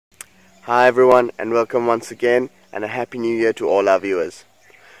Hi everyone, and welcome once again, and a happy new year to all our viewers.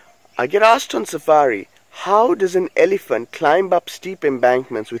 I get asked on safari, how does an elephant climb up steep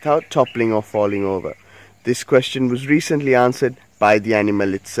embankments without toppling or falling over? This question was recently answered by the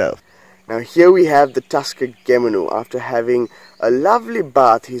animal itself. Now here we have the tusker Gemunu. After having a lovely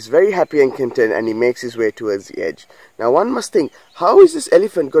bath, he's very happy and content, and he makes his way towards the edge. Now one must think, how is this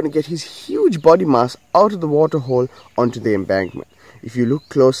elephant going to get his huge body mass out of the water hole onto the embankment? If you look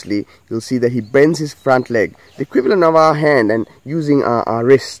closely, you'll see that he bends his front leg, the equivalent of our hand, and using our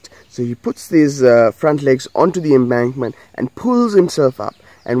wrist. So he puts these front legs onto the embankment and pulls himself up.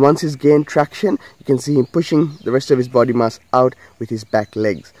 And once he's gained traction, you can see him pushing the rest of his body mass out with his back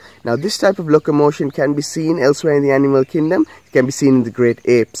legs. Now this type of locomotion can be seen elsewhere in the animal kingdom. It can be seen in the great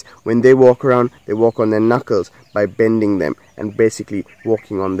apes. When they walk around, they walk on their knuckles by bending them and basically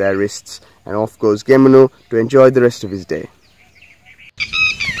walking on their wrists. And off goes Gemunu to enjoy the rest of his day.